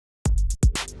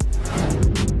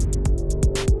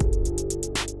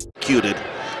executed.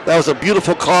 That was a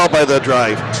beautiful call by the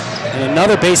drive. And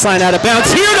another baseline out of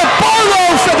bounds. Here to Barlow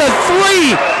for the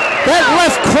three. That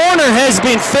left corner has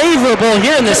been favorable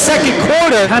here in the second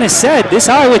quarter. Kind of said, this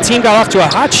Iowa team got off to a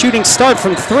hot shooting start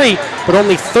from three, but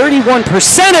only 31%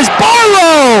 as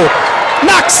Barlow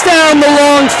knocks down the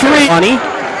long three.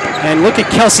 And look at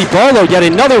Kelsey Barlow, yet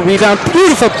another rebound.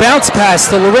 Beautiful bounce pass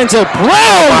to Lorenzo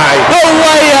Brown. A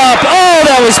layup. Oh,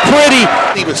 that was pretty.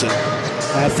 Stevenson.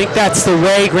 I think that's the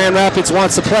way Grand Rapids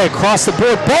wants to play, across the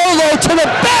board. Barlow to the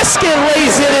basket,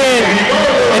 lays it in.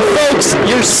 And folks,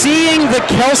 you're seeing the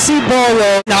Kelsey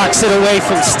Barlow knocks it away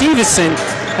from Stevenson.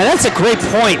 And that's a great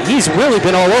point. He's really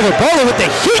been all over. Barlow with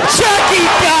the heat check, he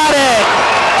got it.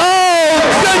 Oh,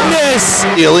 goodness.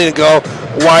 Elena go,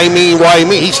 why me, why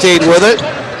me? He stayed with it.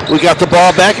 We got the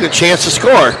ball back and a chance to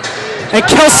score. And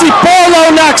Kelsey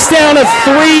Barlow knocks down a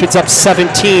three. It's up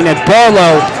 17, and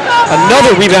Barlow,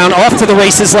 another rebound, off to the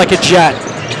races like a jet.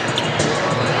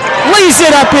 Lays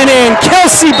it up and in.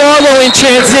 Kelsey Barlow in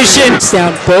transition.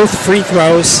 Down both free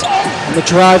throws. And the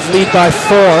drive lead by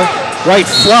 4. Right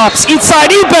flops.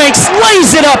 Inside Ebanks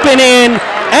lays it up and in.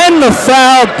 And the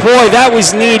foul. Boy, that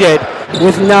was needed.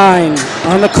 With 9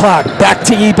 on the clock. Back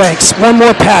to Ebanks. One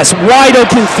more pass. Wide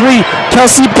open three.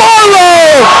 Kelsey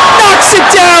Barlow knocks it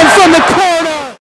down from the corner.